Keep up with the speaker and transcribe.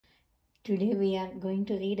Today we are going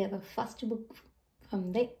to read our first book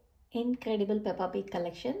from the incredible Peppa Pig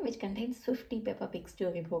collection, which contains 50 Peppa Pig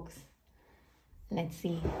storybooks. Let's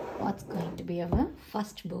see what's going to be our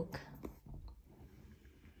first book.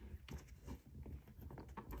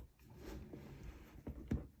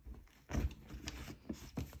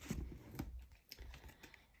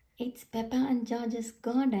 It's Peppa and George's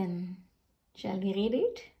garden. Shall we read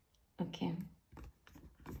it? Okay.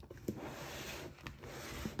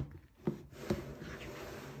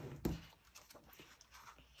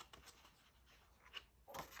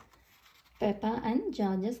 Peppa and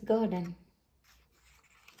George's garden.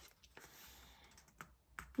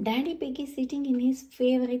 Daddy Pig is sitting in his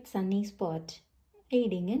favorite sunny spot,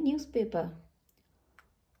 reading a newspaper.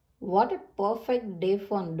 What a perfect day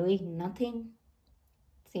for doing nothing,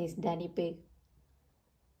 says Daddy Pig.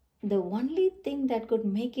 The only thing that could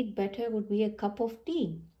make it better would be a cup of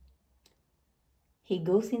tea. He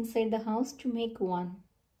goes inside the house to make one.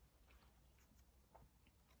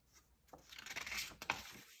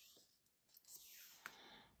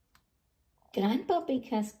 Grandpa Pig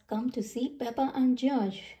has come to see Peppa and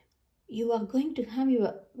George. You are going to have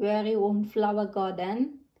your very own flower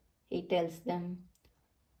garden, he tells them.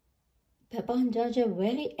 Peppa and George are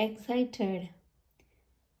very excited.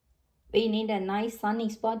 We need a nice sunny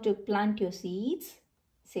spot to plant your seeds,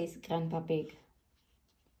 says Grandpa Pig.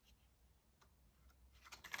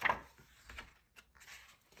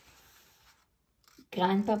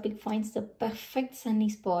 Grandpa Pig finds the perfect sunny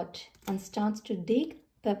spot and starts to dig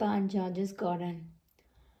Peppa and George's garden.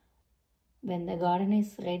 When the garden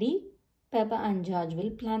is ready, Peppa and George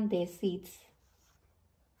will plant their seeds.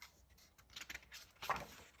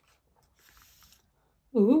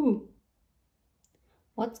 Ooh!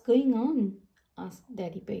 What's going on? Asked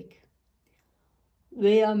Daddy Pig.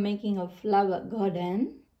 We are making a flower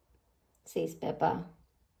garden, says Peppa.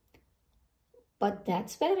 But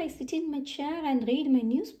that's where I sit in my chair and read my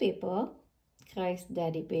newspaper, cries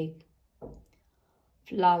Daddy Pig.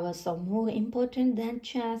 Flowers are more important than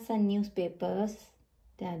chairs and newspapers,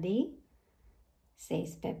 Daddy,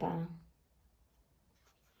 says Peppa.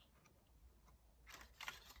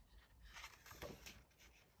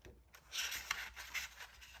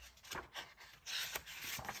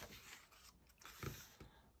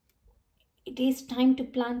 It is time to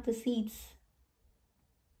plant the seeds.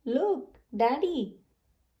 Look, Daddy,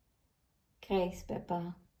 cries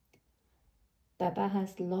Peppa. Peppa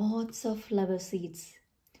has lots of flower seeds.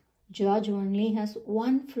 George only has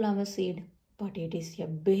one flower seed, but it is a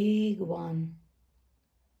big one.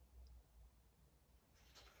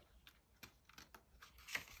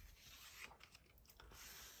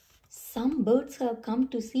 Some birds have come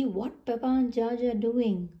to see what Peppa and George are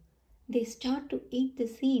doing. They start to eat the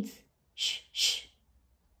seeds. Shh, shh,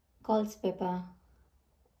 calls Peppa.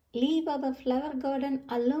 Leave our flower garden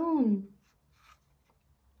alone.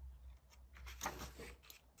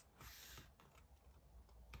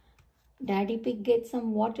 Daddy Pig gets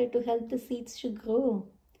some water to help the seeds to grow.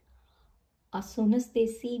 As soon as they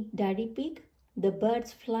see Daddy Pig, the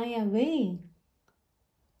birds fly away.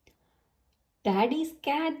 Daddy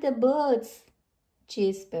scared the birds,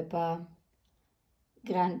 cheers Peppa.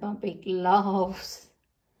 Grandpa Pig laughs.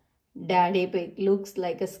 Daddy Pig looks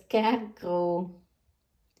like a scarecrow.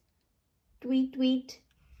 Tweet, tweet.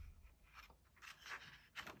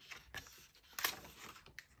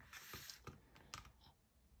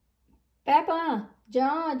 Peppa,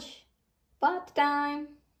 George, bath time,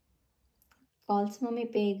 calls Mummy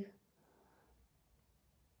Pig.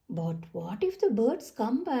 But what if the birds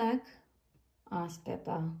come back? Asks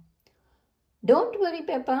Peppa. Don't worry,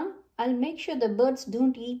 Peppa. I'll make sure the birds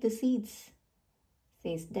don't eat the seeds,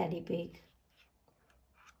 says Daddy Pig.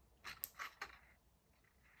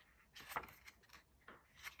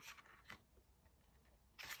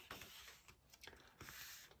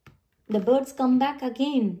 The birds come back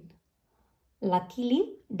again.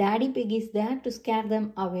 Luckily, Daddy Pig is there to scare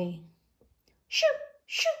them away. Shoo!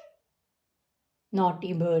 Shoo!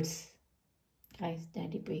 Naughty birds, cries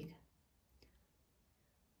Daddy Pig.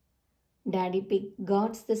 Daddy Pig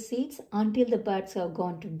guards the seeds until the birds have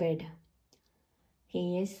gone to bed.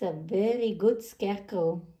 He is a very good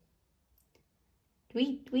scarecrow.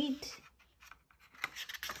 Tweet, tweet.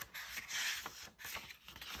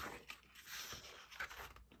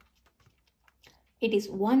 It is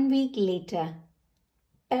 1 week later.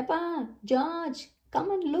 Peppa, George,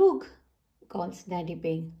 come and look, calls Daddy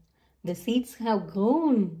Pig. The seeds have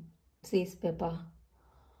grown, says Peppa.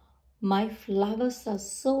 My flowers are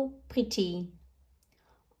so pretty.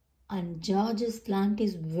 And George's plant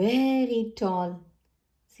is very tall,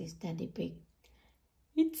 says Daddy Pig.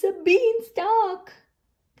 It's a beanstalk,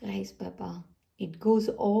 cries Peppa. It goes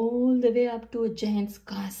all the way up to a giant's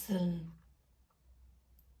castle.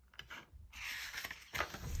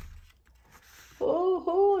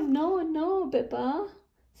 Oh, no, Peppa,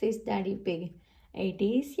 says Daddy Pig. It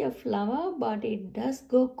is a flower, but it does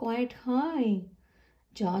go quite high.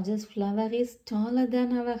 George's flower is taller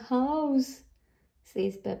than our house,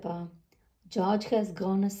 says Peppa. George has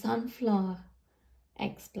grown a sunflower,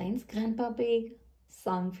 explains Grandpa Pig.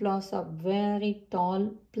 Sunflowers are very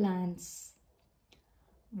tall plants.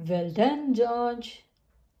 Well done, George,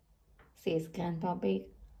 says Grandpa Pig.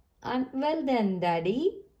 And well done,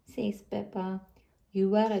 Daddy, says Peppa.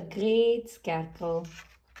 You are a great scarecrow.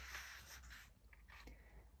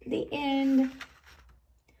 The end.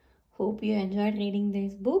 Hope you enjoyed reading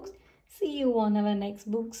these books. See you on our next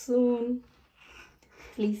book soon.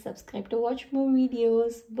 Please subscribe to watch more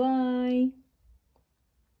videos. Bye.